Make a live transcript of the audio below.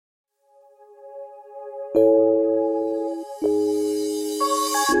If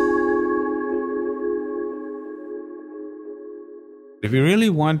you really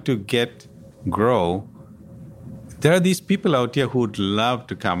want to grow, there are these people out here who would love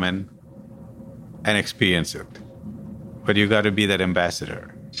to come in and experience it. But you got to be that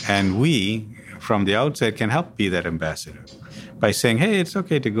ambassador. And we, from the outside, can help be that ambassador by saying, hey, it's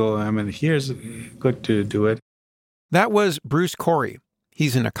okay to go. I mean, here's good to do it. That was Bruce Corey.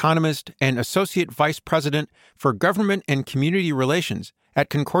 He's an economist and associate vice president for government and community relations at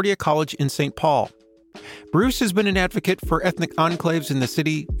Concordia College in St. Paul. Bruce has been an advocate for ethnic enclaves in the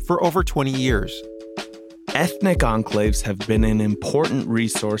city for over 20 years. Ethnic enclaves have been an important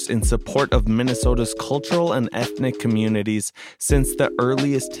resource in support of Minnesota's cultural and ethnic communities since the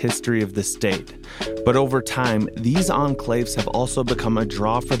earliest history of the state. But over time, these enclaves have also become a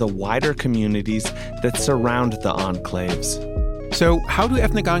draw for the wider communities that surround the enclaves. So how do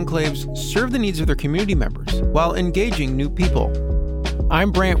ethnic enclaves serve the needs of their community members while engaging new people?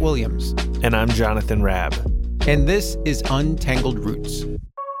 I'm Brant Williams. And I'm Jonathan Rabb. And this is Untangled Roots.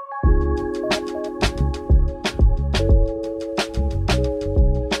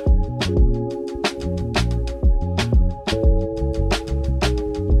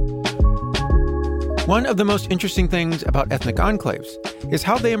 One of the most interesting things about ethnic enclaves is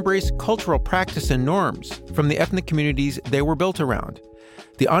how they embrace cultural practice and norms from the ethnic communities they were built around.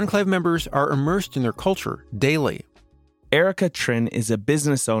 The enclave members are immersed in their culture daily. Erica Trin is a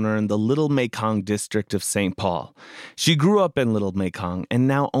business owner in the Little Mekong district of St. Paul. She grew up in Little Mekong and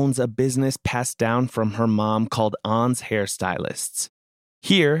now owns a business passed down from her mom called On's Hairstylists.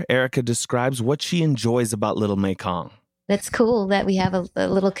 Here, Erica describes what she enjoys about Little Mekong. It's cool that we have a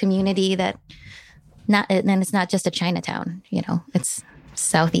little community and it's not just a Chinatown, it's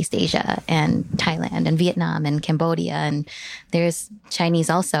Southeast Asia and Thailand and Vietnam and Cambodia, and there's Chinese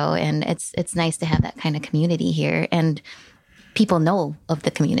also, and it's nice to have that kind of community here, and people know of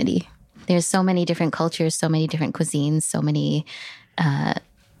the community. There's so many different cultures, so many different cuisines, so many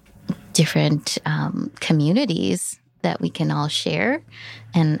different communities that we can all share,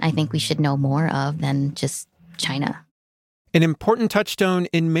 and I think we should know more of than just China. An important touchstone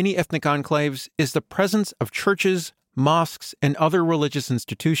in many ethnic enclaves is the presence of churches, mosques, and other religious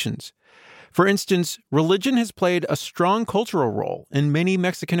institutions. For instance, religion has played a strong cultural role in many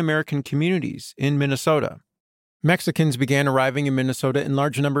Mexican-American communities in Minnesota. Mexicans began arriving in Minnesota in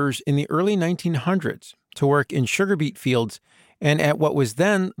large numbers in the early 1900s to work in sugar beet fields and at what was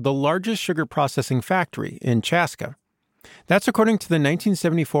then the largest sugar processing factory in Chaska. That's according to the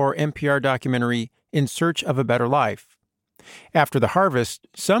 1974 NPR documentary In Search of a Better Life. After the harvest,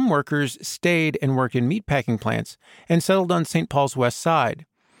 some workers stayed and worked in meatpacking plants and settled on St. Paul's west side.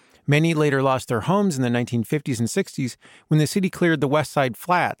 Many later lost their homes in the 1950s and 60s when the city cleared the west side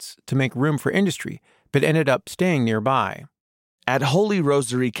flats to make room for industry, but ended up staying nearby. At Holy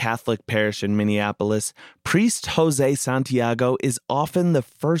Rosary Catholic Parish in Minneapolis, priest Jose Santiago is often the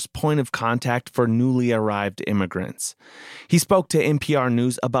first point of contact for newly arrived immigrants. He spoke to NPR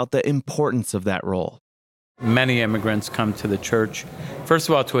News about the importance of that role. Many immigrants come to the church, first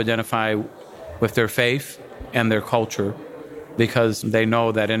of all, to identify with their faith and their culture, because they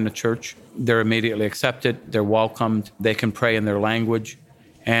know that in the church, they're immediately accepted, they're welcomed, they can pray in their language.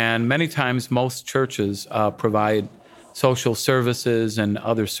 And many times, most churches provide social services and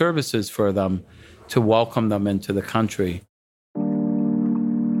other services for them to welcome them into the country.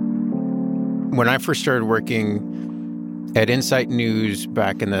 When I first started working at Insight News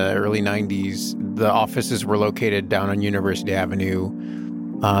back in the early 90s, the offices were located down on University Avenue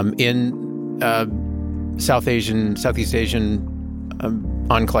in Southeast Asian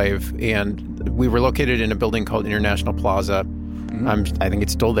enclave, and we were located in a building called International Plaza. I think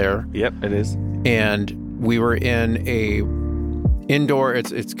it's still there. Yep, it is. And we were in a indoor,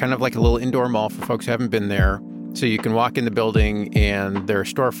 it's kind of like a little indoor mall for folks who haven't been there. So you can walk in the building and there are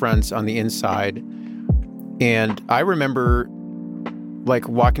storefronts on the inside. And I remember like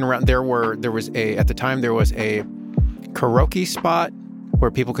walking around, there was a karaoke spot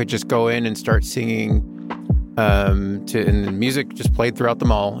where people could just go in and start singing, and the music just played throughout the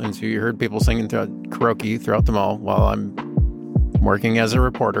mall. And so you heard people singing karaoke throughout the mall while I'm working as a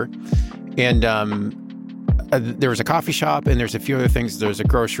reporter. And there was a coffee shop and there's a few other things. There's a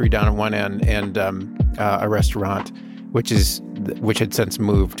grocery down at one end and a restaurant, which had since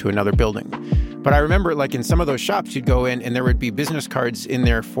moved to another building. But I remember, like, in some of those shops, you'd go in and there would be business cards in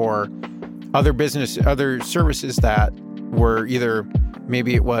there for other services that were either,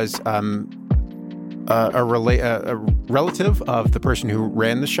 maybe it was a relative of the person who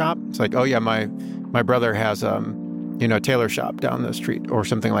ran the shop. It's like, oh yeah, my brother has a tailor shop down the street or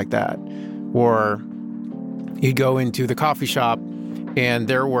something like that. Or You go into the coffee shop, and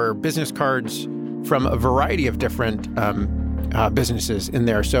there were business cards from a variety of different businesses in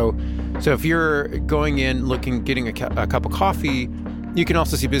there. So if you're going in getting a cup of coffee, you can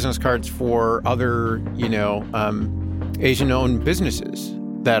also see business cards for other, Asian-owned businesses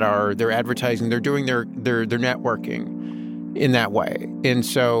they're advertising, they're doing their networking in that way. And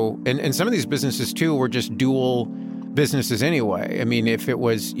so, and some of these businesses too were just dual businesses anyway. I mean, if it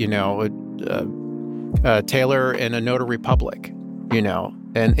was, a tailor and a notary public,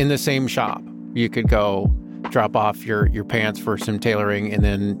 and in the same shop, you could go drop off your pants for some tailoring and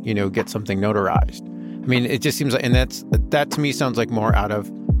then, get something notarized. I mean, it just seems like, and that to me sounds like more out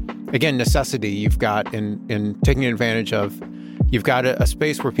of, again, necessity. You've got in taking advantage of, you've got a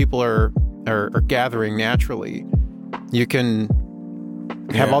space where people are gathering naturally. You can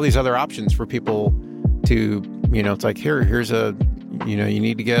have all these other options for people to, it's like, here's a, you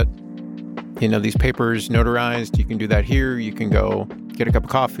need to get, these papers notarized. You can do that here. You can go get a cup of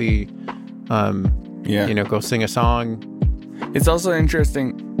coffee, go sing a song. It's also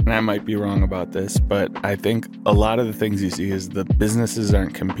interesting, and I might be wrong about this, but I think a lot of the things you see is the businesses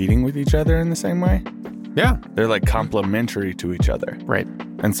aren't competing with each other in the same way. Yeah. They're like complementary to each other. Right.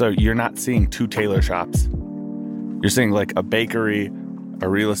 And so you're not seeing two tailor shops. You're seeing like a bakery, a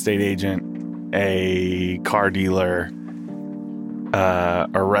real estate agent, a car dealer,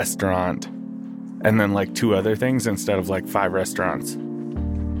 a restaurant, and then like two other things instead of like 5 restaurants.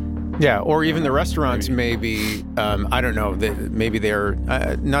 Yeah, or even the restaurants maybe, I don't know, maybe they're,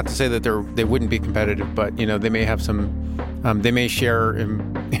 not to say that they wouldn't be competitive, but, they may have some, they may share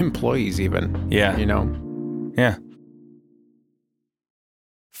employees even. Yeah. Yeah.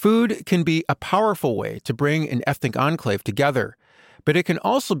 Food can be a powerful way to bring an ethnic enclave together, but it can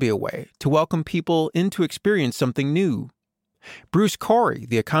also be a way to welcome people in to experience something new. Bruce Corey,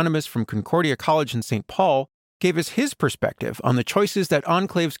 the economist from Concordia College in St. Paul, gave us his perspective on the choices that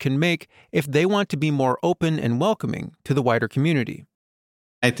enclaves can make if they want to be more open and welcoming to the wider community.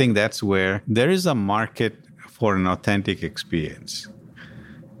 I think that's where there is a market for an authentic experience.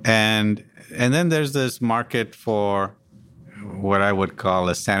 And then there's this market for what I would call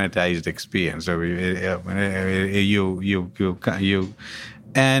a sanitized experience. So you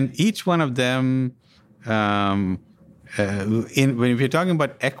and each one of them, when if you're talking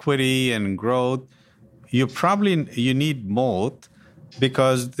about equity and growth, you need both,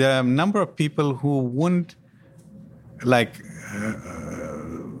 because there are a number of people who wouldn't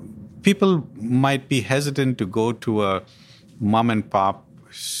people might be hesitant to go to a mom and pop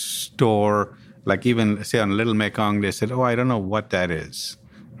store, like even say on Little Mekong, they said, I don't know what that is,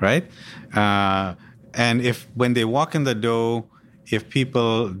 right? And when they walk in the door, if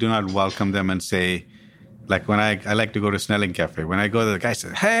people do not welcome them and say, like when I like to go to Snelling Cafe, when I go there, the guy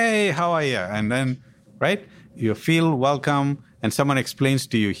says, hey, how are you? And then, right, you feel welcome and someone explains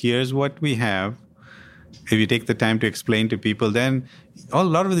to you, here's what we have. If you take the time to explain to people, then a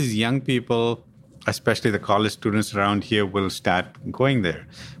lot of these young people, especially the college students around here, will start going there.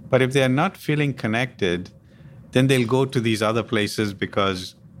 But if they are not feeling connected, then they'll go to these other places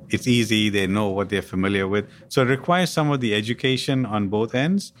because it's easy, they know what they're familiar with. So it requires some of the education on both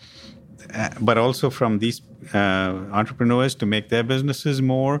ends, but also from these entrepreneurs to make their businesses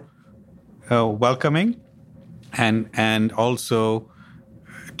more welcoming, and also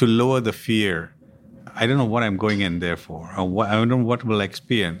to lower the fear. I don't know what I'm going in there for, or I don't know what we'll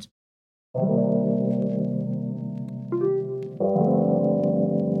experience.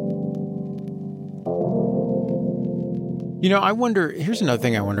 I wonder, here's another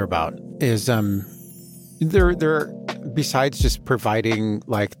thing I wonder about is there besides just providing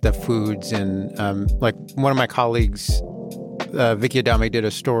like the foods and like one of my colleagues, Vicky Adame, did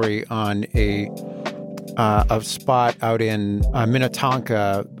a story on a spot out in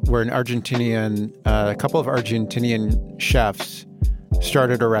Minnetonka where a couple of Argentinian chefs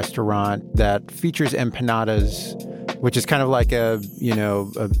started a restaurant that features empanadas, which is kind of like a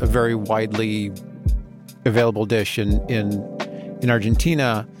very widely available dish in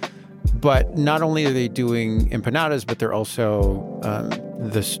Argentina. But not only are they doing empanadas, but they're also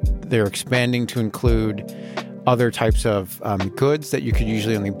they're expanding to include other types of goods that you could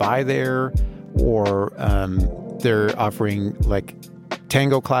usually only buy there, or they're offering like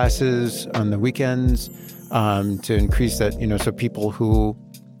tango classes on the weekends to increase that, so people who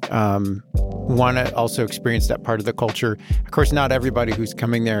want to also experience that part of the culture. Of course, not everybody who's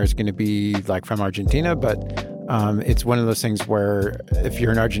coming there is going to be like from Argentina, but it's one of those things where if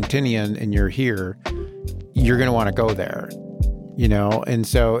you're an Argentinian and you're here, you're going to want to go there, And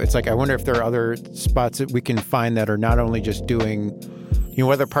so it's like, I wonder if there are other spots that we can find that are not only just doing,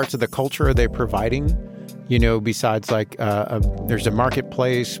 what other parts of the culture are they providing besides there's a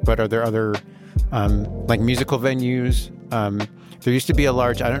marketplace, but are there other musical venues? There used to be a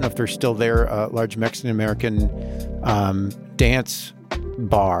large, I don't know if they're still there, a large Mexican-American dance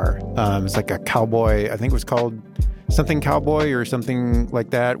bar. It's like a cowboy, I think it was called something cowboy or something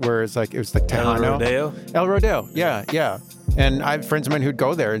like that, where it was like Tejano. El Rodeo, yeah. And I have friends of mine who'd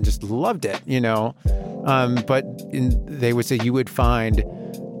go there and just loved it, But they would say you would find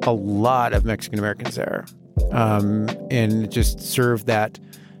a lot of Mexican Americans there, and just serve that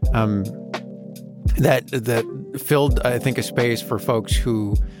filled, I think, a space for folks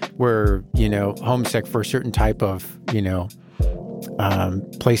who were, homesick for a certain type of,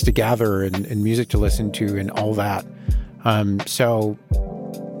 place to gather and music to listen to and all that. So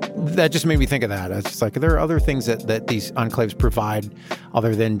that just made me think of that. It's just there are other things that these enclaves provide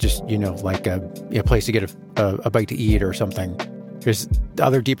other than just, a place to get a bite to eat or something. There's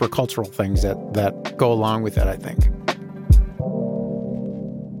other deeper cultural things that go along with it, I think.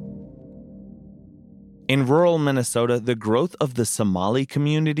 In rural Minnesota, the growth of the Somali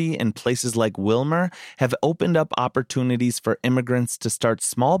community in places like Willmar have opened up opportunities for immigrants to start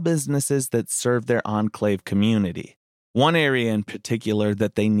small businesses that serve their enclave community. One area in particular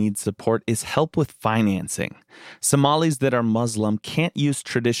that they need support is help with financing. Somalis that are Muslim can't use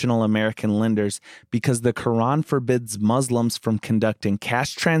traditional American lenders because the Quran forbids Muslims from conducting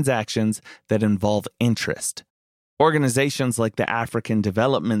cash transactions that involve interest. Organizations like the African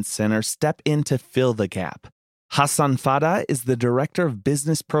Development Center step in to fill the gap. Hassan Fada is the director of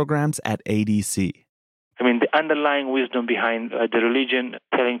business programs at ADC. The underlying wisdom behind the religion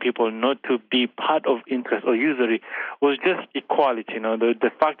telling people not to be part of interest or usury was just equality.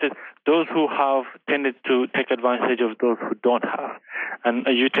 The fact that those who have tended to take advantage of those who don't have. And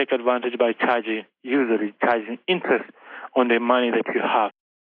you take advantage by charging usury, charging interest on the money that you have.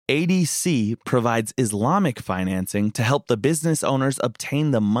 ADC provides Islamic financing to help the business owners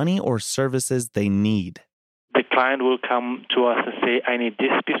obtain the money or services they need. The client will come to us and say, I need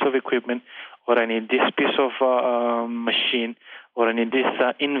this piece of equipment, or I need this piece of machine, or I need this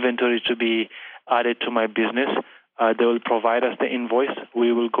inventory to be added to my business. They will provide us the invoice.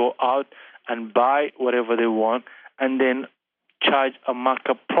 We will go out and buy whatever they want and then charge a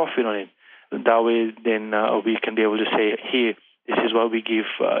markup profit on it. That way, then we can be able to say, here, this is what we give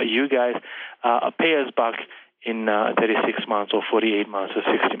you guys. Pay us back in 36 months or 48 months or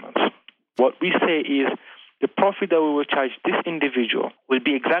 60 months. What we say is the profit that we will charge this individual will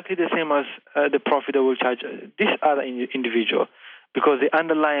be exactly the same as the profit that we'll charge this other individual, because the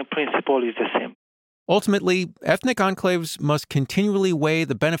underlying principle is the same. Ultimately, ethnic enclaves must continually weigh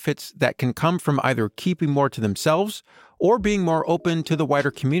the benefits that can come from either keeping more to themselves or being more open to the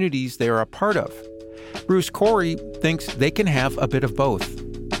wider communities they are a part of. Bruce Corey thinks they can have a bit of both.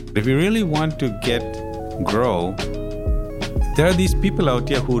 If you really want to grow, there are these people out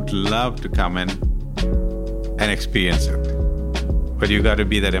here who'd love to come in and experience it. But you got to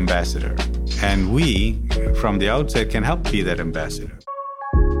be that ambassador. And we, from the outside, can help be that ambassador.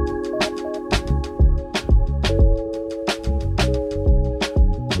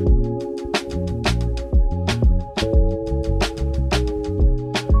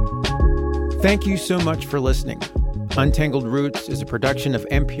 Thank you so much for listening. Untangled Roots is a production of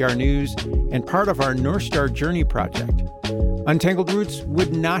NPR News and part of our North Star Journey project. Untangled Roots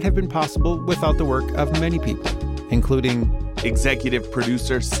would not have been possible without the work of many people, including executive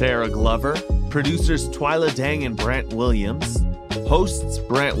producer Sarah Glover, producers Twyla Dang and Brant Williams, hosts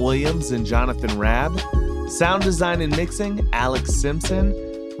Brant Williams and Jonathan Rabb, sound design and mixing Alex Simpson,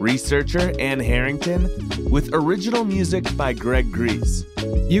 researcher Ann Harrington, with original music by Greg Grease.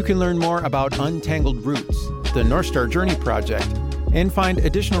 You can learn more about Untangled Roots, the North Star Journey project, and find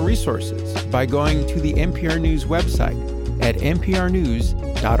additional resources by going to the NPR News website at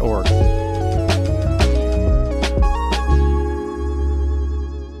nprnews.org.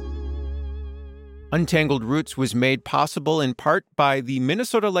 Untangled Roots was made possible in part by the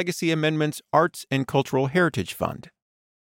Minnesota Legacy Amendment's Arts and Cultural Heritage Fund.